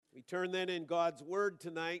Turn then in God's Word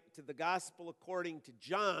tonight to the Gospel according to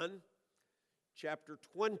John, chapter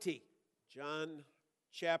 20. John,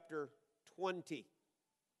 chapter 20.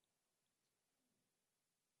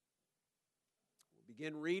 We'll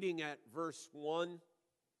begin reading at verse 1,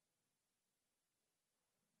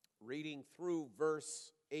 reading through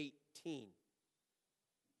verse 18.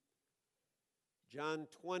 John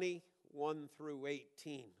 20, 1 through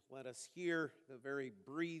 18. Let us hear the very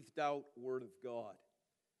breathed out Word of God.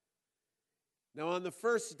 Now on the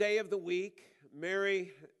first day of the week,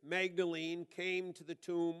 Mary Magdalene came to the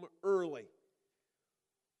tomb early,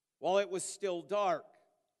 while it was still dark,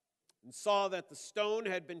 and saw that the stone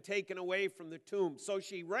had been taken away from the tomb. So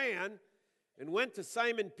she ran and went to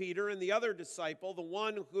Simon Peter and the other disciple, the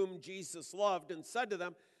one whom Jesus loved, and said to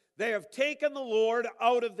them, "They have taken the Lord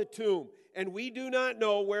out of the tomb, and we do not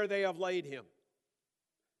know where they have laid him."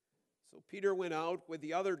 So Peter went out with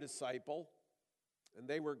the other disciple, and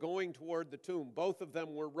they were going toward the tomb. Both of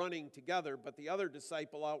them were running together, but the other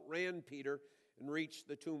disciple outran Peter and reached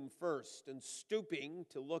the tomb first. And stooping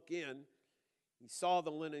to look in, he saw the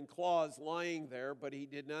linen cloths lying there, but he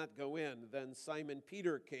did not go in. Then Simon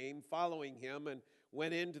Peter came, following him, and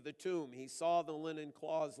went into the tomb. He saw the linen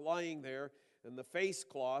cloths lying there, and the face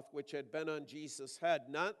cloth which had been on Jesus' head,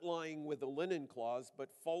 not lying with the linen cloths,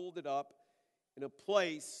 but folded up in a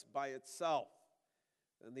place by itself.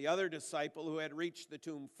 And the other disciple who had reached the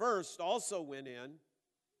tomb first also went in,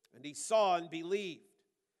 and he saw and believed.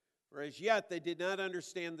 For as yet they did not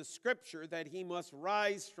understand the scripture that he must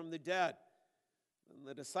rise from the dead. And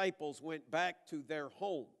the disciples went back to their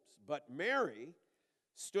homes. But Mary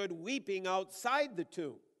stood weeping outside the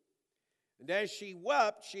tomb. And as she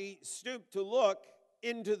wept, she stooped to look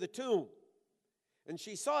into the tomb. And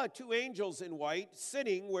she saw two angels in white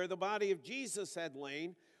sitting where the body of Jesus had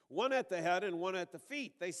lain, one at the head and one at the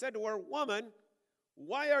feet. They said to her, "Woman,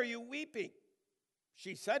 why are you weeping?"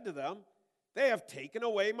 She said to them, "They have taken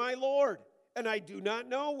away my Lord, and I do not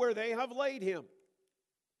know where they have laid him."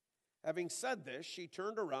 Having said this, she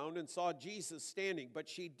turned around and saw Jesus standing, but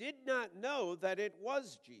she did not know that it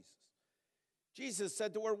was Jesus. Jesus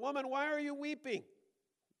said to her, "Woman, why are you weeping?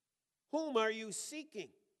 Whom are you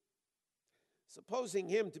seeking?" Supposing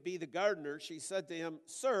him to be the gardener, she said to him,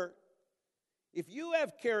 "Sir, if you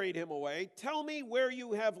have carried him away, tell me where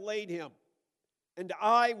you have laid him, and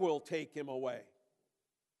I will take him away."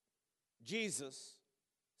 Jesus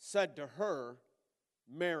said to her,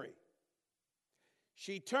 "Mary."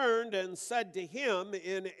 She turned and said to him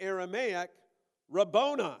in Aramaic,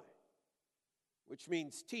 "Rabboni," which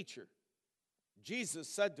means teacher. Jesus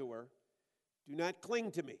said to her, "Do not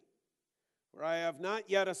cling to me, for I have not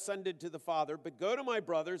yet ascended to the Father, but go to my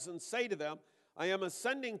brothers and say to them, I am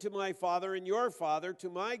ascending to my Father and your Father, to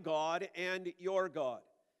my God and your God."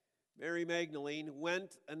 Mary Magdalene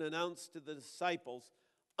went and announced to the disciples,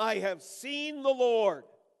 "I have seen the Lord,"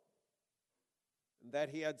 and that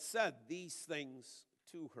he had said these things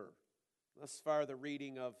to her. Thus far, the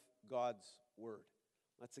reading of God's word.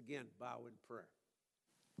 Let's again bow in prayer.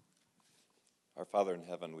 Our Father in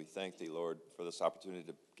heaven, we thank thee, Lord, for this opportunity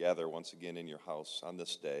to gather once again in your house on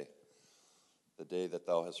this day, the day that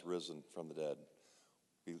thou hast risen from the dead.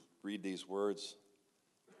 We read these words,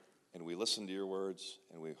 and we listen to your words,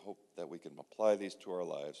 and we hope that we can apply these to our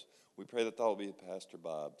lives. We pray that thou will be Pastor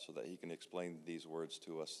Bob so that he can explain these words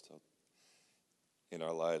to us. So in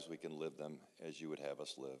our lives, we can live them as you would have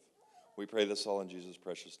us live. We pray this all in Jesus'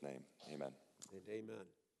 precious name. Amen. And amen.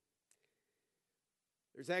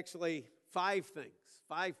 There's actually 5 things,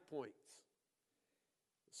 5 points.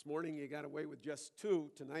 This morning you got away with just 2.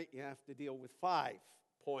 Tonight you have to deal with 5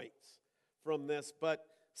 points from this, but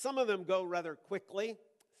some of them go rather quickly.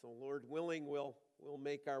 So Lord willing, we'll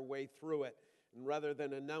make our way through it. And rather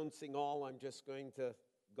than announcing all, I'm just going to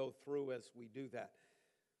go through as we do that.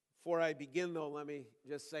 Before I begin, though, let me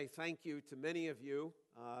just say thank you to many of you.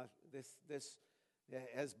 This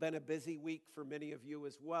has been a busy week for many of you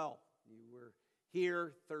as well. You were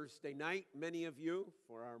here Thursday night, many of you,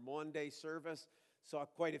 for our Maundy service. Saw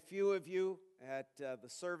quite a few of you at the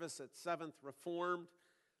service at 7th Reformed.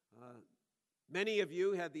 Many of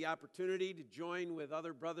you had the opportunity to join with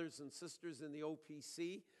other brothers and sisters in the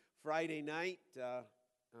OPC Friday night.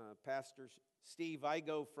 Pastor Steve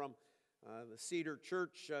Igo from the Cedar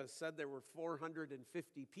Church said there were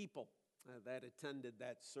 450 people that attended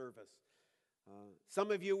that service.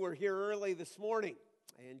 Some of you were here early this morning,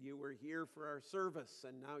 and you were here for our service,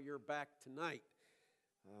 and now you're back tonight.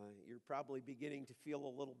 You're probably beginning to feel a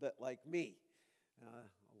little bit like me,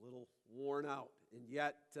 a little worn out, and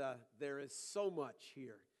yet there is so much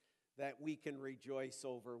here that we can rejoice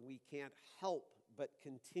over. We can't help but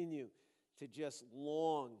continue to just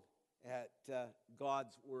long at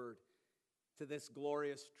God's word, to this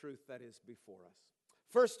glorious truth that is before us.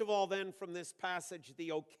 First of all, then, from this passage,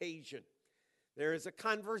 the occasion. There is a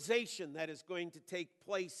conversation that is going to take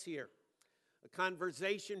place here. A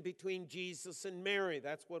conversation between Jesus and Mary.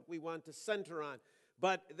 That's what we want to center on.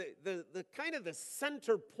 But the kind of the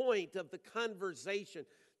center point of the conversation,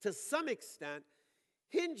 to some extent,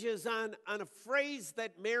 hinges on a phrase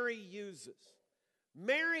that Mary uses.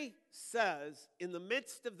 Mary says, in the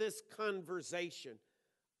midst of this conversation,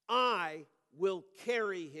 I will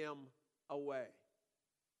carry him away.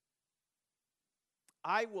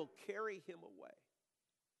 I will carry him away.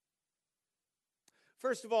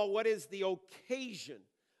 First of all, what is the occasion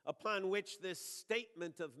upon which this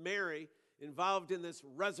statement of Mary involved in this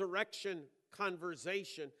resurrection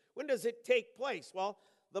conversation, when does it take place? Well,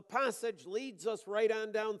 the passage leads us right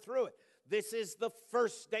on down through it. This is the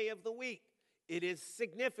first day of the week. It is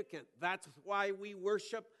significant. That's why we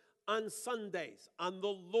worship on Sundays, on the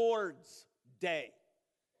Lord's Day,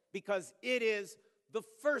 because it is the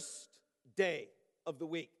first day of the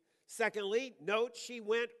week. Secondly, note she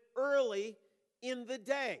went early in the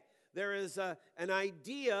day. There is an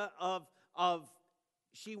idea of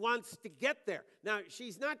she wants to get there. Now,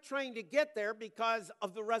 she's not trying to get there because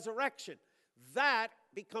of the resurrection. That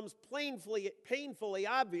becomes painfully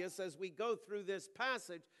obvious as we go through this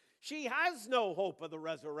passage. She has no hope of the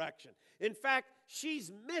resurrection. In fact,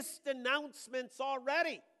 she's missed announcements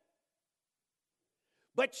already.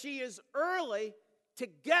 But she is early to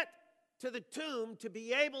get to the tomb to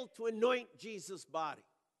be able to anoint Jesus' body.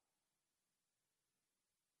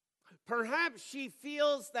 Perhaps she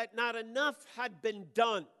feels that not enough had been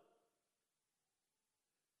done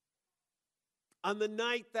on the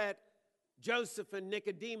night that Joseph and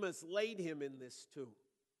Nicodemus laid him in this tomb.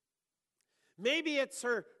 Maybe it's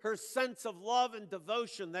her sense of love and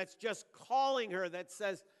devotion that's just calling her, that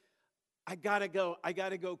says, I gotta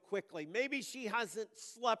go quickly. Maybe she hasn't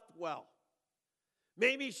slept well.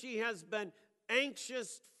 Maybe she has been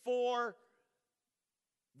anxious for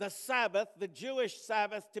the Sabbath, the Jewish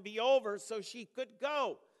Sabbath, to be over so she could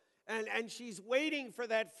go. And she's waiting for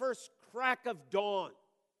that first crack of dawn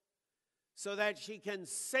so that she can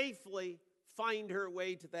safely find her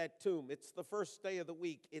way to that tomb. It's the first day of the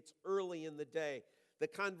week. It's early in the day. The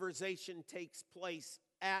conversation takes place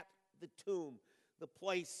at the tomb, the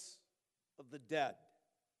place of the dead.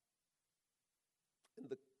 And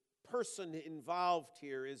the person involved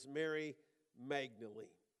here is Mary Magdalene.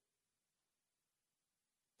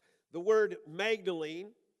 The word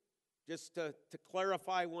Magdalene, just to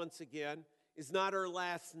clarify once again, is not her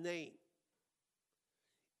last name.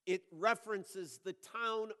 It references the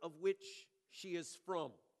town of which she is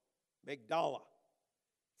from, Magdala.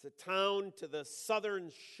 It's a town to the southern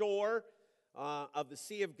shore of the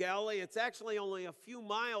Sea of Galilee. It's actually only a few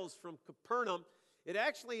miles from Capernaum.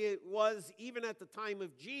 It was, even at the time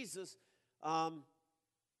of Jesus,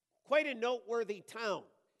 quite a noteworthy town.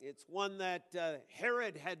 It's one that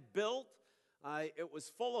Herod had built. It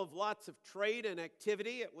was full of lots of trade and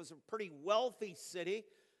activity. It was a pretty wealthy city.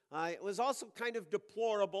 It was also kind of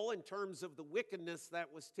deplorable in terms of the wickedness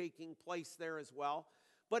that was taking place there as well.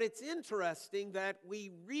 But it's interesting that we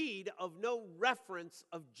read of no reference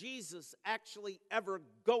of Jesus actually ever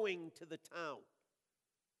going to the town,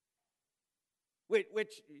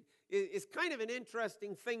 which is kind of an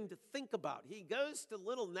interesting thing to think about. He goes to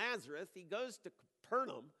little Nazareth, he goes to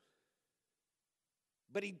Capernaum,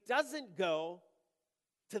 but he doesn't go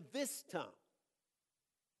to this town.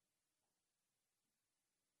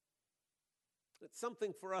 It's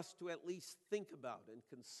something for us to at least think about and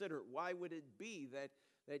consider. Why would it be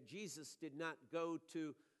that Jesus did not go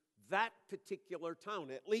to that particular town?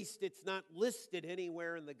 At least it's not listed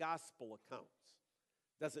anywhere in the gospel accounts.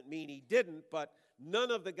 Doesn't mean he didn't, but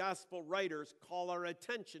none of the gospel writers call our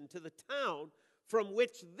attention to the town from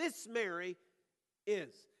which this Mary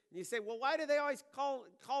is. And you say, well, why do they always call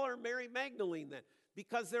her Mary Magdalene then?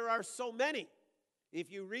 Because there are so many.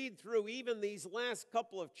 If you read through even these last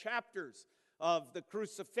couple of chapters of the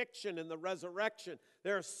crucifixion and the resurrection,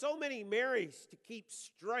 there are so many Marys to keep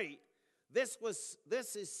straight. This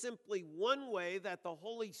is simply one way that the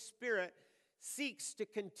Holy Spirit seeks to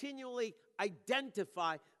continually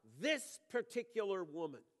identify this particular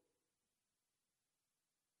woman.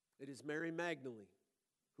 It is Mary Magdalene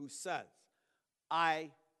who says,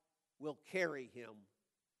 I will carry him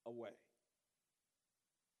away.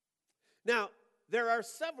 Now, there are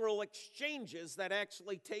several exchanges that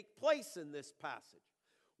actually take place in this passage.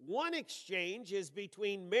 One exchange is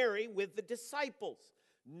between Mary with the disciples.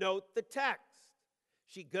 Note the text.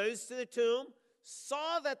 She goes to the tomb,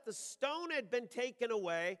 saw that the stone had been taken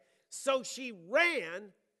away, so she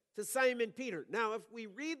ran to Simon Peter. Now, if we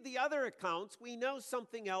read the other accounts, we know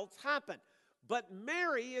something else happened. But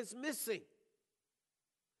Mary is missing.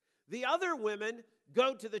 The other women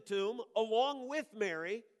go to the tomb along with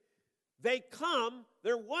Mary. They come,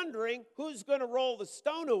 they're wondering who's going to roll the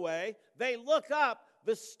stone away. They look up,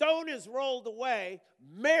 the stone is rolled away.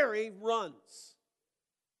 Mary runs.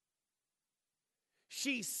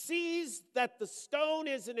 She sees that the stone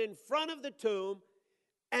isn't in front of the tomb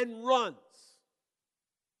and runs.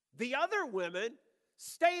 The other women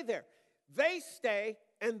stay there. They stay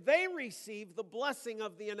and they receive the blessing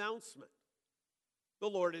of the announcement. The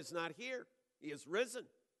Lord is not here. He is risen,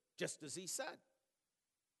 just as he said.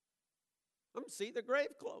 See the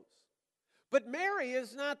grave clothes. But Mary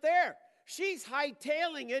is not there. She's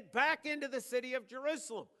hightailing it back into the city of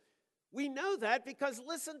Jerusalem. We know that because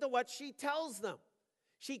listen to what she tells them.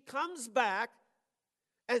 She comes back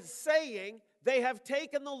and saying, they have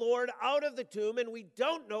taken the Lord out of the tomb and we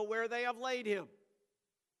don't know where they have laid him.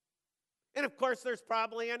 And of course, there's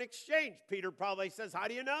probably an exchange. Peter probably says, how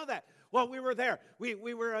do you know that? Well, we were there. We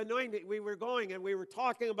were anointed. We were going and we were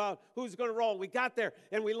talking about who's going to roll. We got there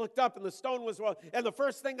and we looked up and the stone was rolled. And the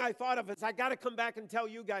first thing I thought of is, I got to come back and tell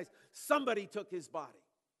you guys, somebody took his body.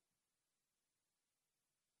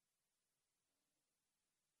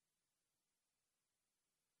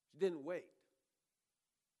 She didn't wait.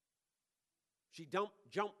 She jumps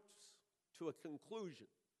to a conclusion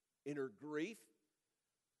in her grief.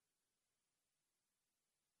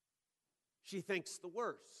 She thinks the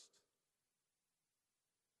worst.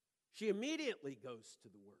 She immediately goes to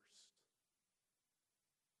the worst.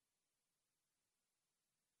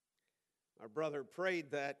 Our brother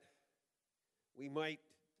prayed that we might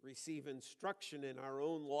receive instruction in our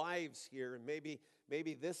own lives here, and maybe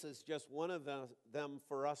this is just one of them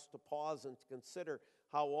for us to pause and to consider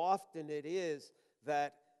how often it is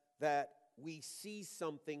that we see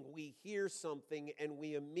something, we hear something, and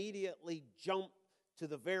we immediately jump to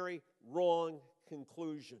the very wrong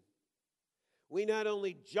conclusion. We not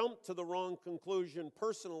only jump to the wrong conclusion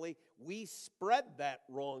personally, we spread that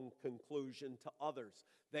wrong conclusion to others.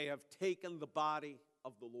 They have taken the body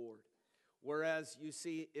of the Lord. Whereas, you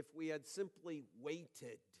see, if we had simply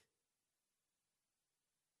waited,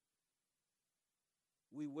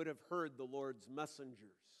 we would have heard the Lord's messengers.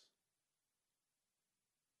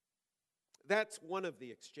 That's one of the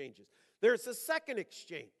exchanges. There's a second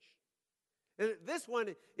exchange. And this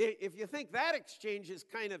one, if you think that exchange is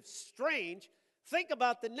kind of strange, think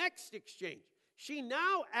about the next exchange. She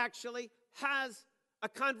now actually has a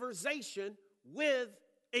conversation with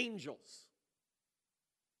angels.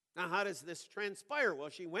 Now, how does this transpire? Well,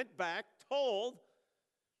 she went back, told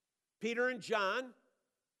Peter and John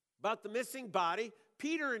about the missing body.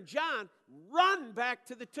 Peter and John run back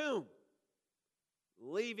to the tomb,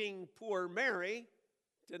 leaving poor Mary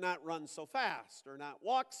to not run so fast or not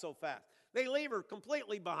walk so fast. They leave her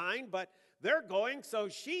completely behind, but they're going, so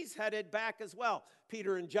she's headed back as well.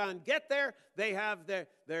 Peter and John get there. They have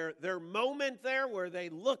their moment there where they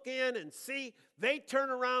look in and see. They turn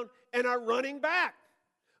around and are running back.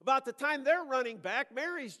 About the time they're running back,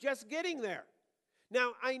 Mary's just getting there.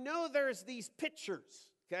 Now, I know there's these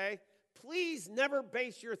pictures, okay? Please never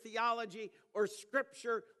base your theology or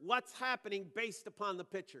scripture, what's happening, based upon the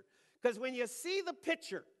picture. Because when you see the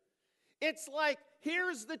picture, it's like,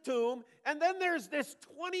 here's the tomb, and then there's this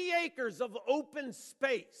 20 acres of open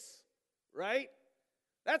space, right?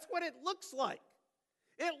 That's what it looks like.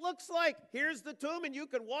 It looks like here's the tomb, and you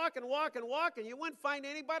could walk and walk and walk, and you wouldn't find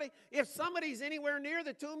anybody. If somebody's anywhere near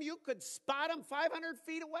the tomb, you could spot them 500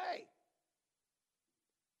 feet away.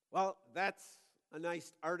 Well, that's a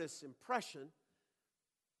nice artist's impression,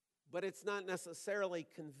 but it's not necessarily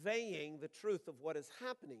conveying the truth of what is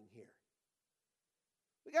happening here.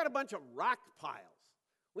 We got a bunch of rock piles.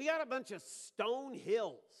 We got a bunch of stone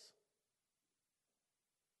hills.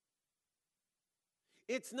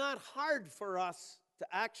 It's not hard for us to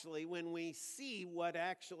actually, when we see what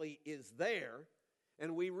actually is there,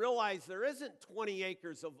 and we realize there isn't 20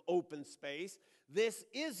 acres of open space, this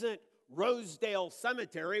isn't Rosedale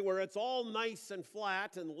Cemetery where it's all nice and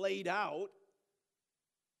flat and laid out,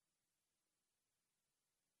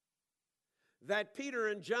 that Peter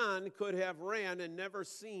and John could have ran and never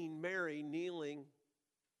seen Mary kneeling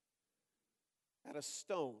at a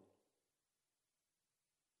stone.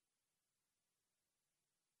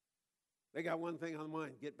 They got one thing on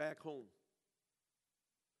mind: get back home.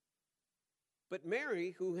 But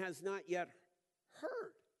Mary, who has not yet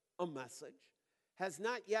heard a message, has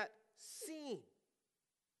not yet seen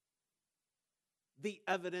the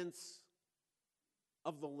evidence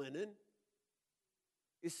of the linen,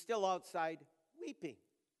 is still outside weeping.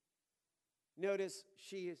 Notice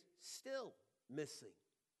she is still missing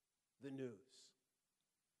the news.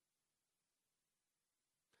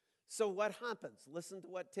 So what happens? Listen to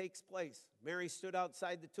what takes place. Mary stood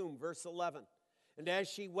outside the tomb, verse 11. And as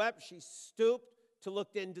she wept, she stooped to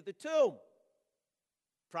look into the tomb.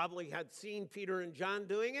 Probably had seen Peter and John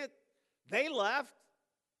doing it. They left.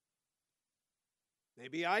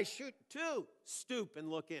 Maybe I should too stoop and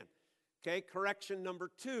look in. Okay, correction number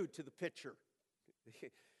 2 to the picture.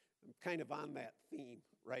 I'm kind of on that theme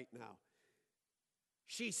right now.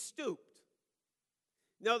 She stooped.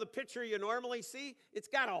 Now, the picture you normally see, it's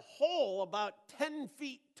got a hole about 10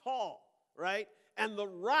 feet tall, right? And the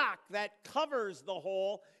rock that covers the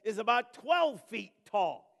hole is about 12 feet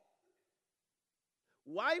tall.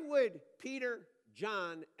 Why would Peter,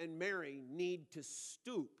 John, and Mary need to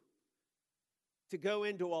stoop to go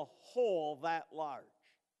into a hole that large?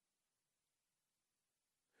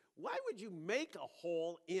 Why would you make a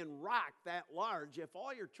hole in rock that large if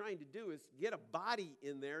all you're trying to do is get a body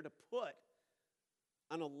in there to put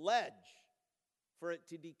on a ledge for it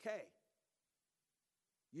to decay?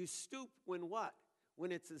 You stoop when what?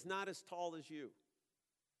 When it's not as tall as you.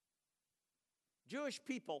 Jewish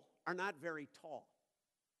people are not very tall.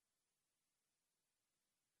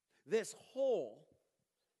 This hole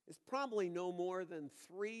is probably no more than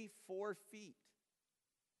 3-4 feet.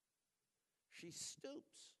 She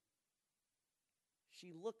stoops.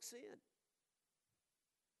 She looks in.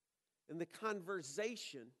 And the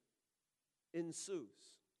conversation ensues.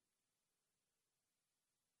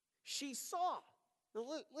 She saw. Now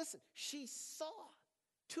listen, she saw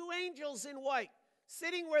 2 angels in white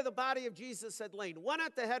sitting where the body of Jesus had lain, one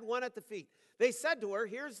at the head, one at the feet. They said to her,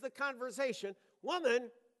 here's the conversation, "Woman,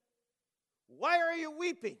 why are you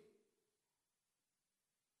weeping?"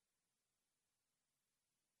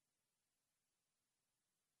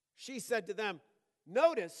 She said to them,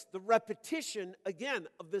 notice the repetition again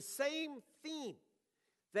of the same theme.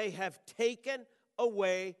 "They have taken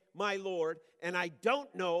away my Lord, and I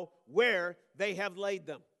don't know where they have laid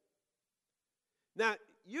them." Now,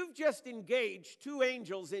 you've just engaged 2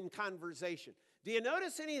 angels in conversation. Do you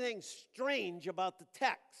notice anything strange about the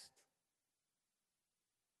text?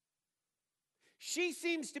 She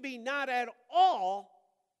seems to be not at all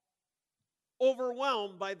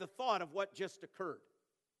overwhelmed by the thought of what just occurred.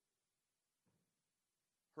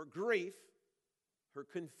 Her grief, her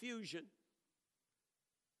confusion,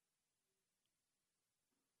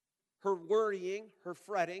 her worrying, her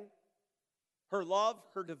fretting, her love,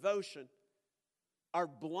 her devotion are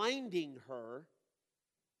blinding her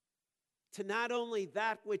to not only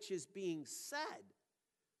that which is being said,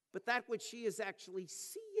 but that which she is actually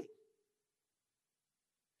seeing.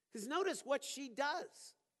 Because notice what she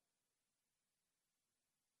does.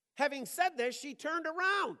 Having said this, she turned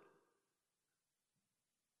around.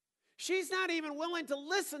 She's not even willing to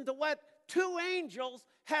listen to what 2 angels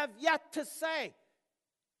have yet to say.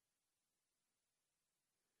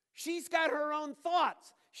 She's got her own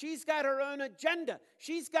thoughts. She's got her own agenda.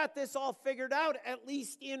 She's got this all figured out, at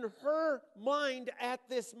least in her mind at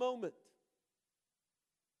this moment.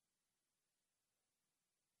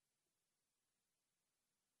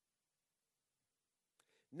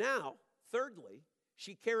 Now, thirdly,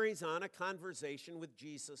 she carries on a conversation with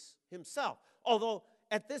Jesus himself. Although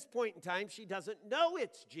at this point in time, she doesn't know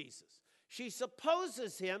it's Jesus. She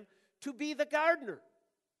supposes him to be the gardener.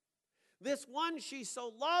 This one she so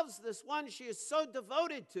loves, this one she is so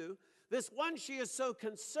devoted to, this one she is so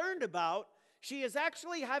concerned about, she is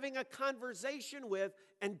actually having a conversation with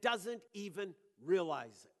and doesn't even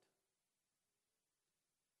realize it.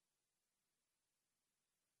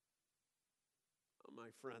 Oh, my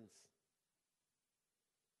friends,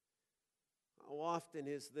 how often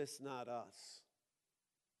is this not us?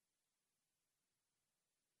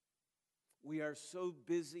 We are so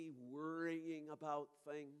busy worrying about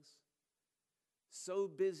things, so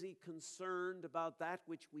busy concerned about that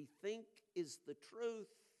which we think is the truth,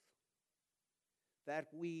 that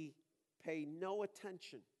we pay no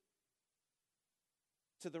attention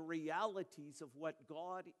to the realities of what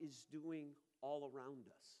God is doing all around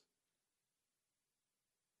us.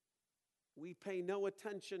 We pay no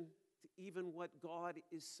attention to even what God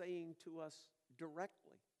is saying to us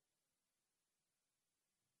directly,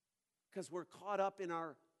 because we're caught up in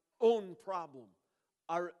our own problem,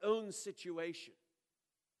 our own situation.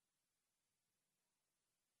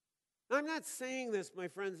 I'm not saying this, my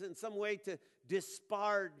friends, in some way to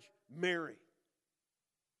disparage Mary,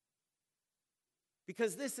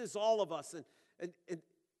 because this is all of us, and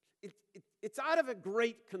it's out of a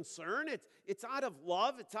great concern. It's out of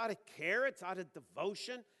love. It's out of care. It's out of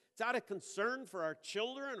devotion. It's out of concern for our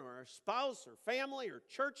children or our spouse or family or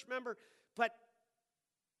church member. But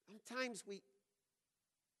sometimes we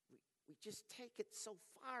just take it so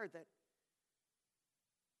far that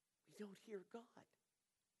we don't hear God.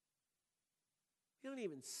 We don't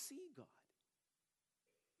even see God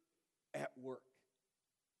at work.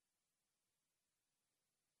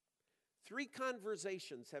 3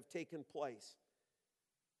 conversations have taken place.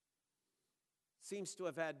 Seems to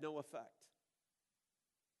have had no effect.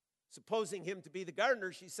 Supposing him to be the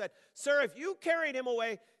gardener, she said, "Sir, if you carried him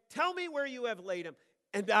away, tell me where you have laid him,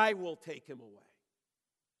 and I will take him away."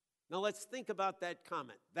 Now let's think about that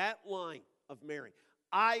comment, that line of Mary.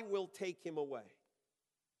 I will take him away.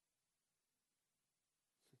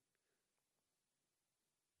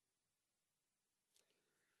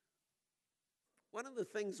 One of the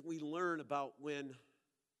things we learn about when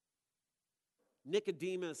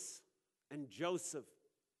Nicodemus and Joseph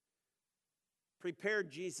prepared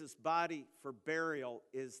Jesus' body for burial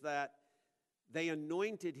is that they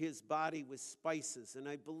anointed his body with spices. And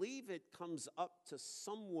I believe it comes up to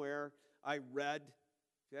somewhere, I read,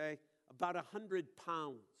 okay, about 100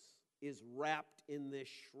 pounds is wrapped in this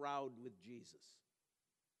shroud with Jesus.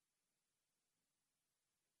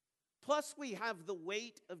 Plus we have the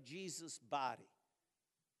weight of Jesus' body.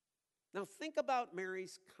 Now think about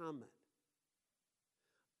Mary's comment.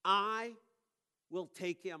 I will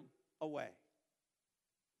take him away.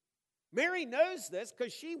 Mary knows this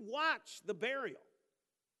because she watched the burial.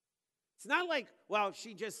 It's not like, well,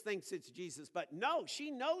 she just thinks it's Jesus, but no,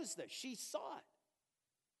 she knows this. She saw it.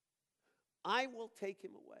 I will take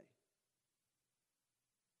him away.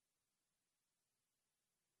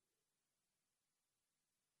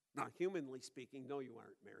 Now, humanly speaking, no, you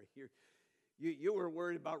aren't, Mary. You were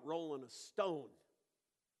worried about rolling a stone.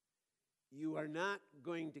 You are not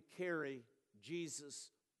going to carry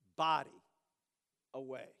Jesus' body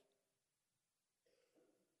away.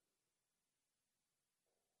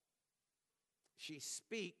 She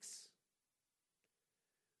speaks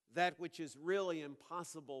that which is really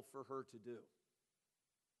impossible for her to do.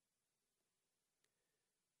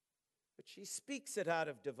 But she speaks it out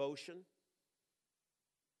of devotion.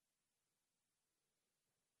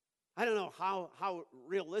 I don't know how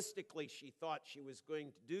realistically she thought she was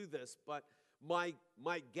going to do this, but my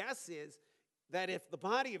guess is that if the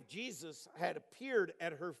body of Jesus had appeared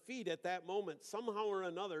at her feet at that moment, somehow or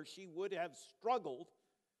another, she would have struggled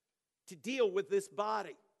to deal with this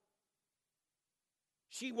body.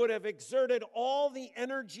 She would have exerted all the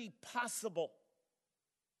energy possible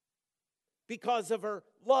because of her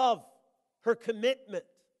love, her commitment,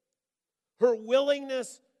 her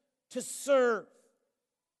willingness to serve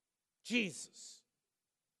Jesus.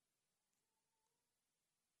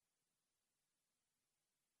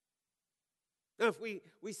 Now, if we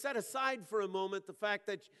set aside for a moment the fact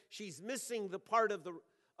that she's missing the part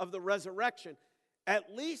of the resurrection,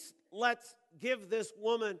 at least let's give this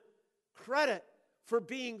woman credit for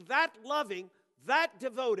being that loving, that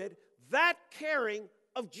devoted, that caring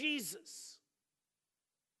of Jesus.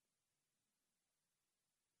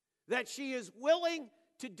 That she is willing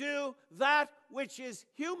to do that which is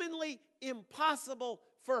humanly impossible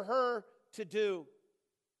for her to do.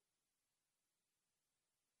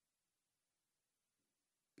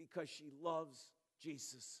 Because she loves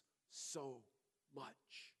Jesus so much.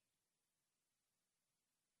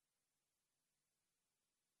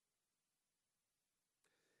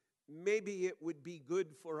 Maybe it would be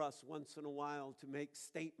good for us once in a while to make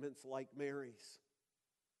statements like Mary's.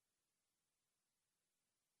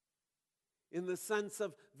 In the sense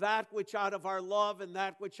of that which out of our love and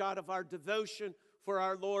that which out of our devotion for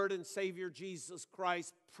our Lord and Savior Jesus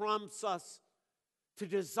Christ prompts us to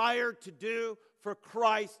desire to do for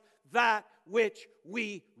Christ that which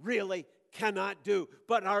we really cannot do.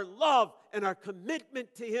 But our love and our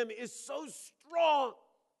commitment to Him is so strong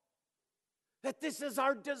that this is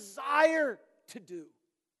our desire to do.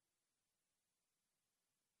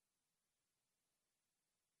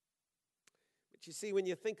 But you see, when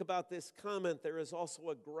you think about this comment, there is also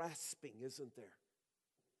a grasping, isn't there?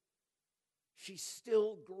 She's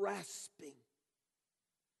still grasping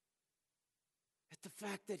at the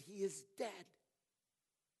fact that He is dead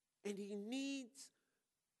and He needs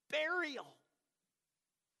burial.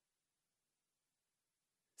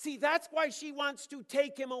 See, that's why she wants to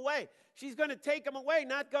take Him away. She's going to take Him away,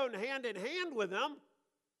 not going hand in hand with Him.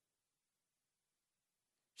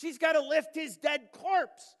 She's got to lift His dead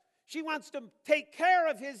corpse. She wants to take care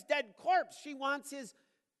of His dead corpse. She wants His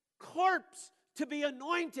corpse to be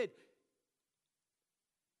anointed.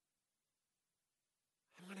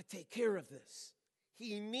 I want to take care of this.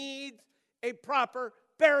 He needs a proper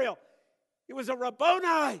burial. It was a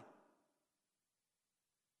Rabboni.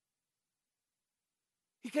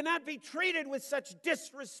 He cannot be treated with such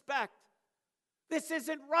disrespect. This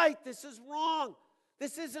isn't right. This is wrong.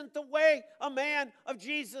 This isn't the way a man of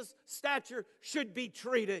Jesus' stature should be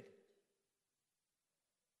treated.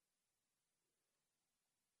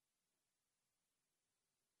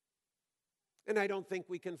 And I don't think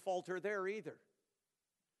we can falter there either.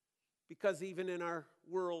 Because even in our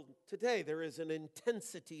world today, there is an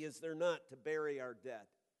intensity, is there not, to bury our dead.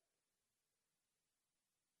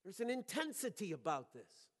 There's an intensity about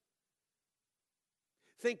this.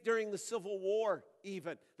 Think during the Civil War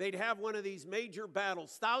even. They'd have one of these major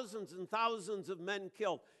battles, thousands and thousands of men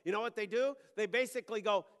killed. You know what they do? They basically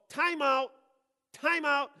go, time out,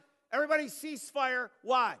 everybody cease fire.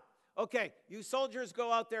 Why? Okay, you soldiers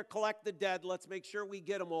go out there, collect the dead. Let's make sure we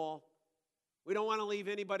get them all. We don't want to leave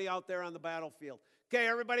anybody out there on the battlefield. Okay,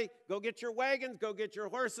 everybody, go get your wagons, go get your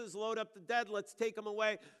horses, load up the dead, let's take them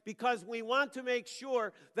away, because we want to make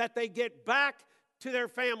sure that they get back to their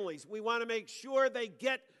families. We want to make sure they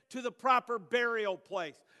get to the proper burial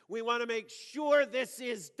place. We want to make sure this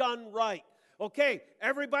is done right. Okay,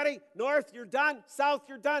 everybody, north, you're done. South,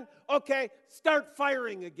 you're done. Okay, start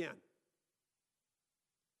firing again.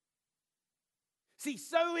 See,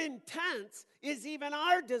 so intense is even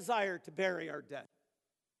our desire to bury our dead.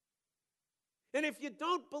 And if you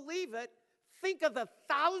don't believe it, think of the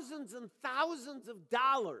thousands and thousands of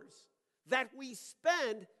dollars that we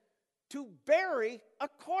spend to bury a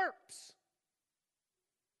corpse.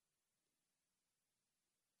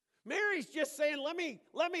 Mary's just saying, let me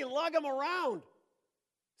lug him around.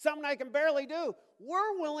 Something I can barely do.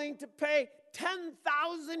 We're willing to pay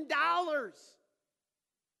 $10,000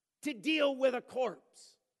 to deal with a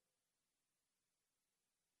corpse.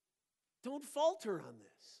 Don't falter on this.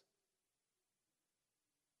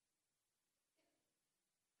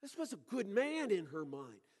 This was a good man in her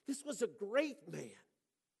mind. This was a great man.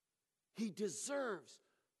 He deserves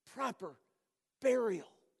proper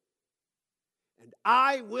burial. And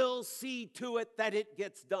I will see to it that it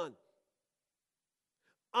gets done.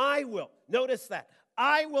 I will. Notice that.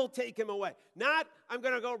 I will take him away. Not, I'm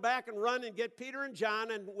going to go back and run and get Peter and John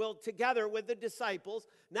and we'll together with the disciples.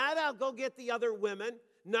 Not, I'll go get the other women.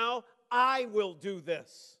 No, I will do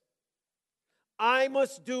this. I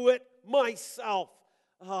must do it myself.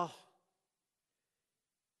 Oh.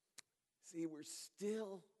 See, we're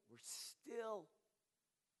still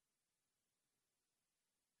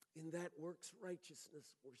in that works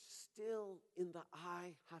righteousness. We're still in the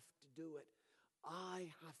I have to do it. I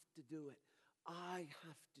have to do it. I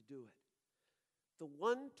have to do it. The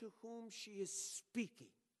one to whom she is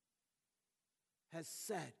speaking has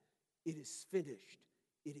said, it is finished.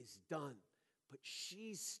 It is done. But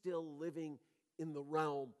she's still living in the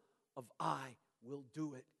realm of I will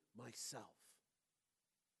do it myself.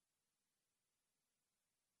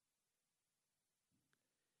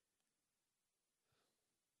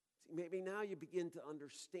 See, maybe now you begin to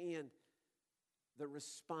understand the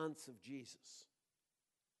response of Jesus.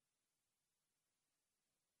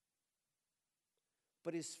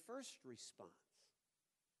 But his first response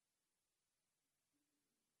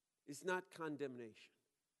is not condemnation.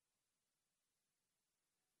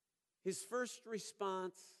 His first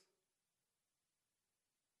response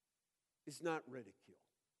is not ridicule.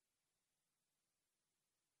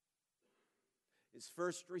 His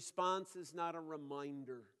first response is not a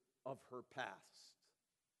reminder of her past.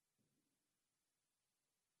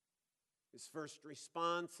 His first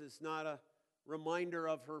response is not a reminder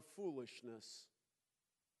of her foolishness.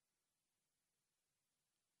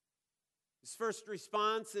 His first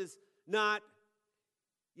response is not,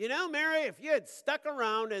 you know, Mary, if you had stuck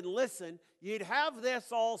around and listened, you'd have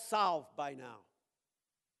this all solved by now.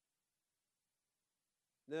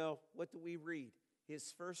 No, what do we read?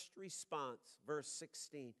 His first response, verse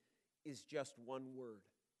 16, is just one word.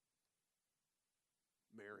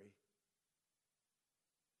 Mary.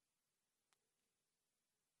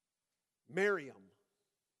 Miriam,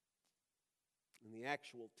 in the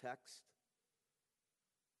actual text,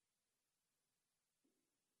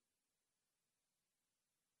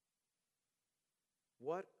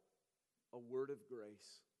 what a word of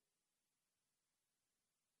grace.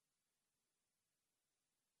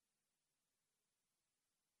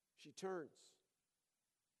 She turns,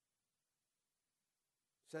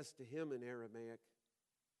 says to him in Aramaic,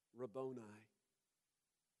 Rabboni.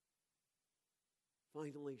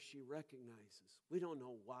 Finally, she recognizes. We don't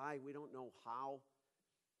know why. We don't know how.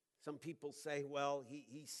 Some people say, well,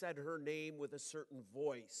 he said her name with a certain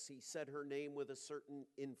voice. He said her name with a certain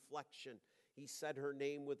inflection. He said her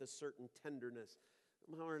name with a certain tenderness.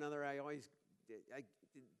 Somehow or another,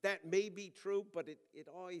 that may be true, but it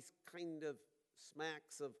always kind of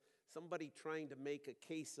smacks of somebody trying to make a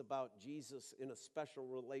case about Jesus in a special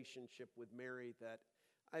relationship with Mary that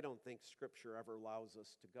I don't think Scripture ever allows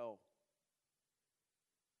us to go.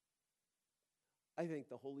 I think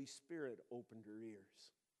the Holy Spirit opened her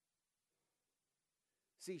ears.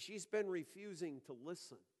 See, she's been refusing to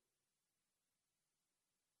listen.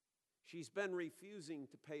 She's been refusing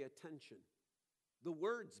to pay attention. The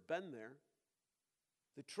word's been there.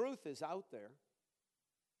 The truth is out there.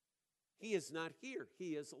 He is not here.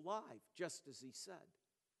 He is alive, just as he said.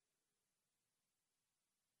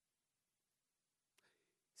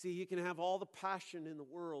 See, you can have all the passion in the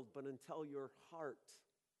world, but until your heart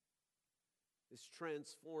is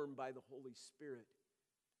transformed by the Holy Spirit,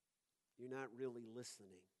 you're not really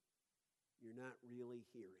listening. You're not really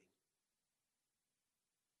hearing.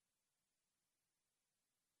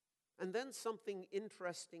 And then something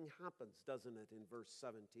interesting happens, doesn't it, in verse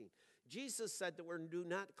 17? Jesus said to her, "Do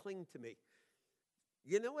not cling to me."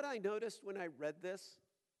 You know what I noticed when I read this?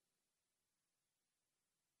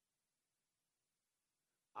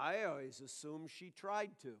 I always assumed she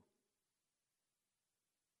tried to.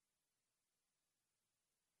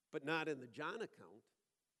 But not in the John account.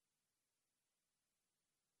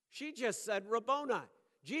 She just said, "Rabboni."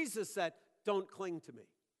 Jesus said, "Don't cling to me."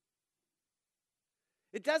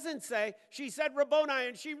 It doesn't say she said Rabboni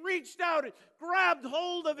and she reached out and grabbed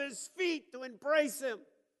hold of his feet to embrace him.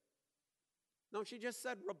 No, she just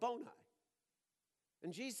said Rabboni.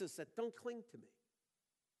 And Jesus said, "Don't cling to me."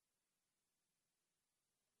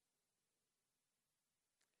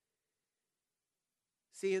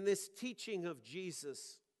 See, in this teaching of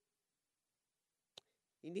Jesus,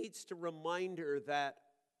 he needs to remind her that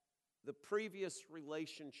the previous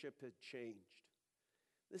relationship had changed.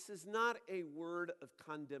 This is not a word of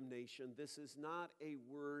condemnation. This is not a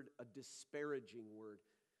disparaging word.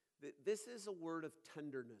 This is a word of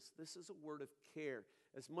tenderness. This is a word of care.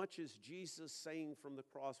 As much as Jesus saying from the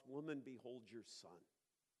cross, "Woman, behold your son."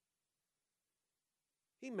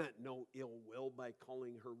 He meant no ill will by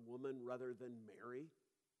calling her woman rather than Mary.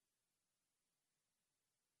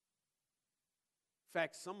 In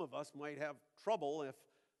fact, some of us might have trouble if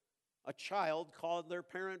a child called their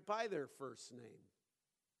parent by their first name.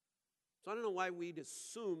 So I don't know why we'd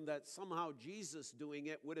assume that somehow Jesus doing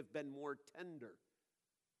it would have been more tender.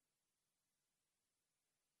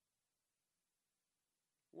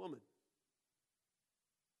 Woman.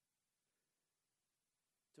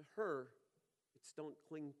 To her, it's don't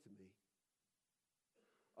cling to me.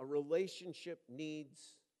 A relationship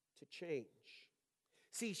needs to change.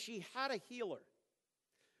 See, she had a healer.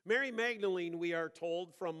 Mary Magdalene, we are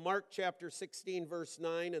told from Mark chapter 16, verse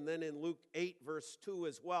 9, and then in Luke 8, verse 2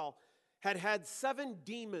 as well, had 7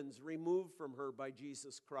 demons removed from her by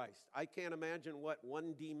Jesus Christ. I can't imagine what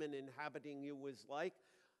one demon inhabiting you was like.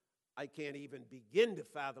 I can't even begin to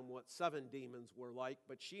fathom what 7 demons were like,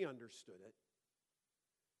 but she understood it.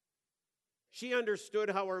 She understood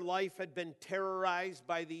how her life had been terrorized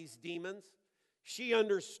by these demons. She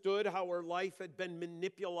understood how her life had been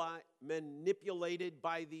manipulated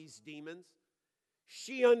by these demons.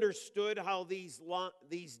 She understood how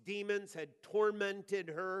these demons had tormented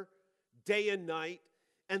her day and night,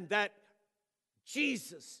 and that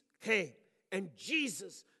Jesus came and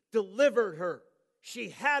Jesus delivered her. She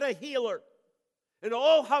had a healer. And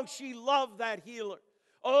oh, how she loved that healer.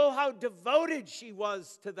 Oh, how devoted she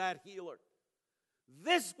was to that healer.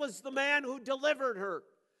 This was the man who delivered her.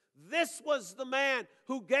 This was the man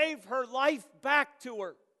who gave her life back to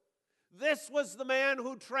her. This was the man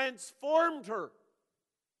who transformed her.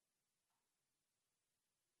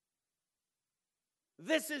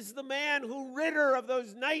 This is the man who rid her of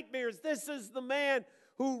those nightmares. This is the man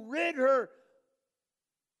who rid her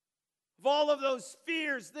of all of those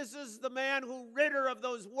fears. This is the man who rid her of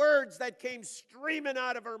those words that came streaming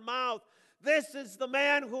out of her mouth. This is the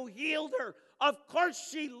man who healed her. Of course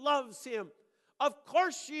she loves him. Of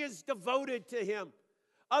course she is devoted to him.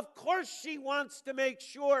 Of course she wants to make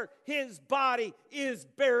sure his body is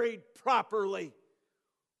buried properly.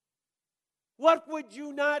 What would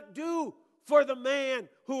you not do for the man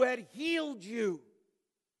who had healed you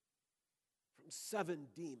from 7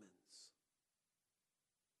 demons?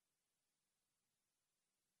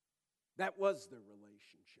 That was their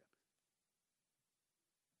relationship.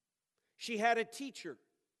 She had a teacher.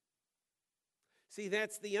 See,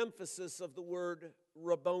 that's the emphasis of the word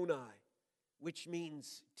Rabboni, which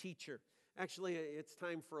means teacher. Actually, it's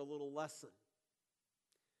time for a little lesson.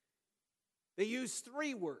 They use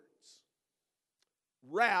 3 words.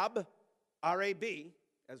 Rab, R-A-B,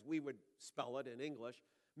 as we would spell it in English,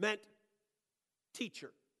 meant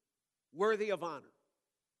teacher, worthy of honor.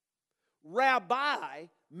 Rabbi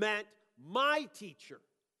meant my teacher,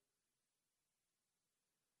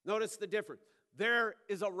 Notice the difference. There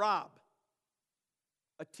is a Rab,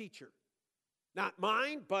 a teacher. Not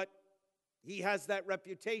mine, but he has that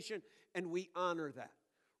reputation, and we honor that.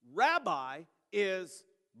 Rabbi is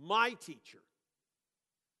my teacher.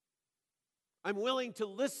 I'm willing to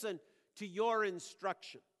listen to your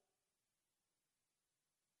instruction.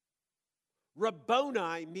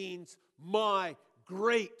 Rabboni means my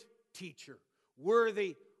great teacher,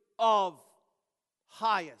 worthy of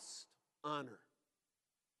highest honor.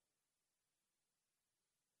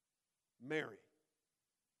 Mary.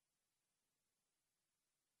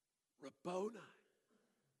 Rabboni.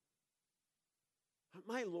 Not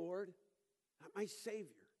my Lord, not my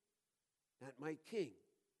Savior, not my King.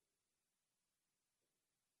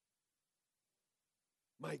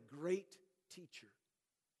 My great teacher.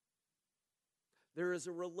 There is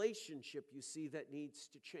a relationship, you see, that needs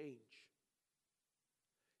to change.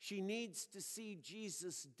 She needs to see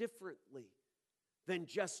Jesus differently than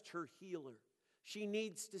just her healer. She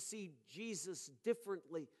needs to see Jesus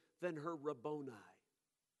differently than her Rabboni.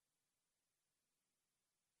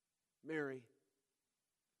 Mary,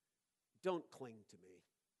 don't cling to me.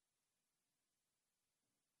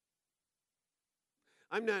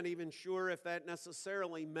 I'm not even sure if that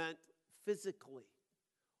necessarily meant physically,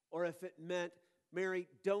 or if it meant, Mary,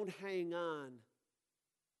 don't hang on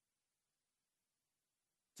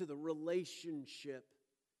to the relationship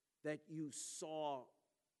that you saw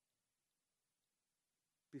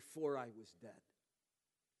before I was dead.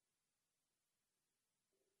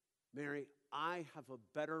 Mary, I have a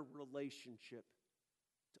better relationship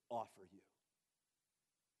to offer you.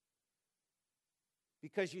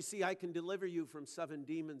 Because you see, I can deliver you from 7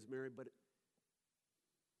 demons, Mary, but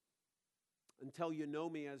until you know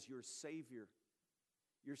me as your Savior,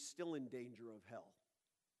 you're still in danger of hell.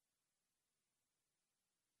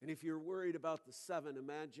 And if you're worried about the 7,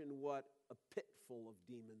 imagine what a pit full of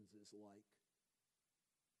demons is like.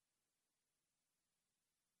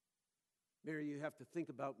 Mary, you have to think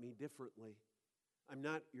about me differently. I'm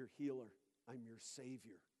not your healer. I'm your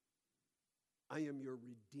Savior. I am your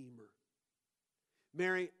Redeemer.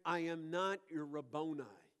 Mary, I am not your Rabboni.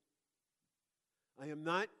 I am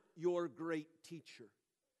not your great teacher.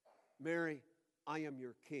 Mary, I am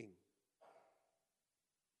your King.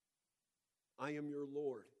 I am your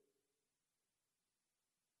Lord.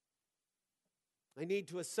 I need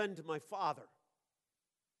to ascend to my Father,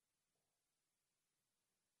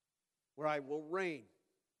 where I will reign,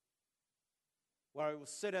 where I will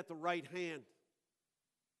sit at the right hand,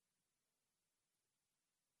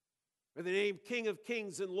 where the name King of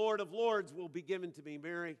Kings and Lord of Lords will be given to me.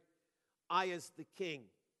 Mary, I as the King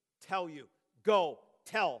tell you, go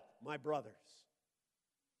tell my brothers.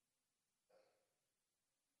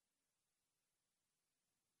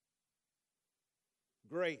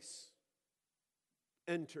 Grace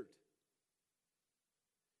entered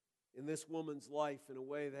in this woman's life in a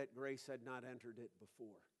way that grace had not entered it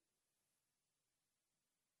before.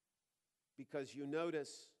 Because you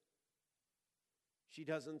notice, she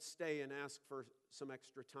doesn't stay and ask for some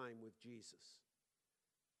extra time with Jesus.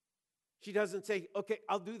 She doesn't say, okay,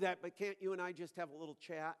 I'll do that, but can't you and I just have a little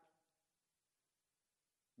chat?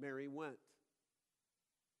 Mary went.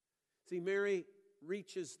 See, Mary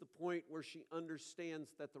reaches the point where she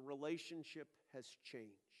understands that the relationship has changed.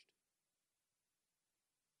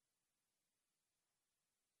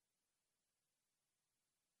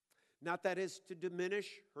 Not that is to diminish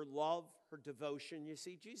her love, her devotion. You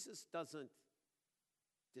see, Jesus doesn't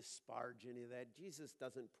disparage any of that. Jesus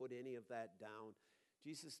doesn't put any of that down.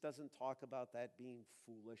 Jesus doesn't talk about that being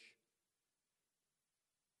foolish.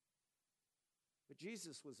 What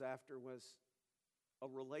Jesus was after was a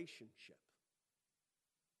relationship.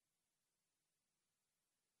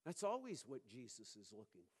 That's always what Jesus is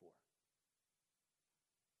looking for.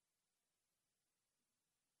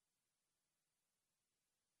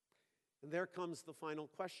 And there comes the final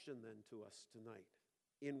question then to us tonight.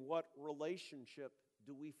 In what relationship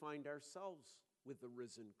do we find ourselves with the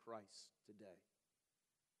risen Christ today?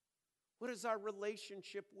 What is our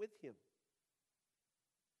relationship with Him?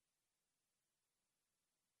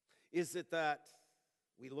 Is it that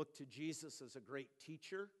we look to Jesus as a great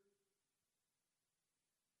teacher?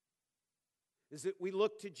 Is it we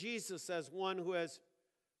look to Jesus as one who has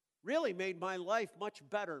really made my life much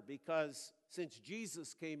better, because since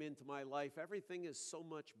Jesus came into my life, everything is so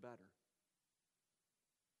much better?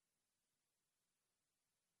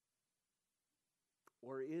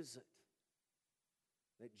 Or is it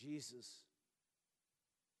that Jesus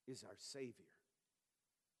is our Savior?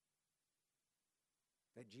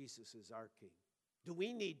 That Jesus is our King? Do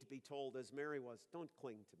we need to be told, as Mary was, don't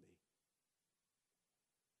cling to me?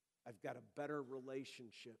 I've got a better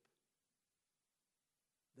relationship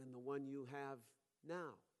than the one you have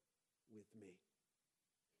now with me.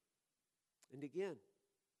 And again,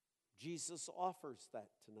 Jesus offers that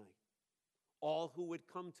tonight. All who would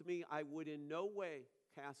come to me, I would in no way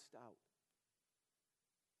cast out.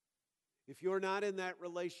 If you're not in that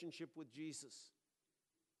relationship with Jesus,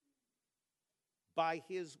 by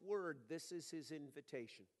His word, this is His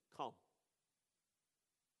invitation. Come.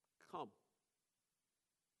 Come.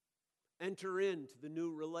 Enter into the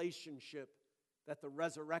new relationship that the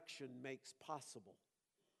resurrection makes possible.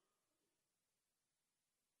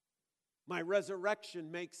 My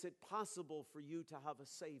resurrection makes it possible for you to have a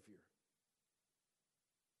Savior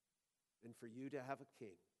and for you to have a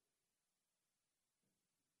King.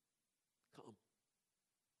 Come.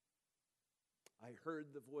 I heard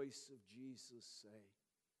the voice of Jesus say,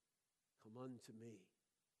 come unto me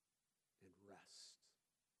and rest.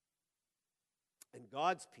 And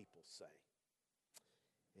God's people say,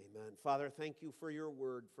 amen. Father, thank you for your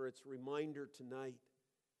word, for its reminder tonight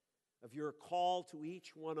of your call to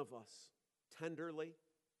each one of us, tenderly,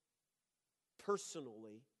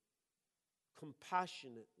 personally,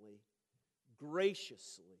 compassionately,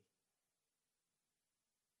 graciously,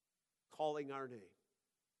 calling our name.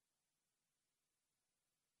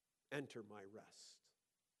 Enter my rest.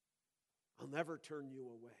 I'll never turn you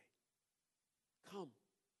away. Come.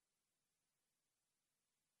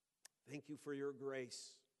 Thank you for your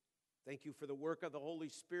grace. Thank you for the work of the Holy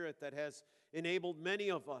Spirit that has enabled many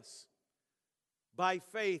of us by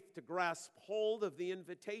faith to grasp hold of the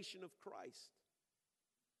invitation of Christ.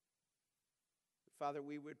 Father,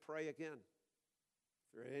 we would pray again.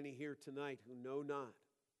 If there are any here tonight who know not,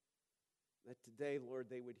 that today, Lord,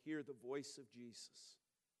 they would hear the voice of Jesus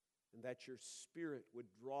and that your Spirit would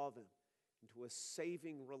draw them into a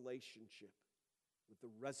saving relationship with the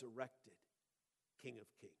resurrected King of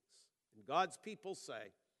Kings. And God's people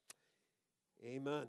say, amen.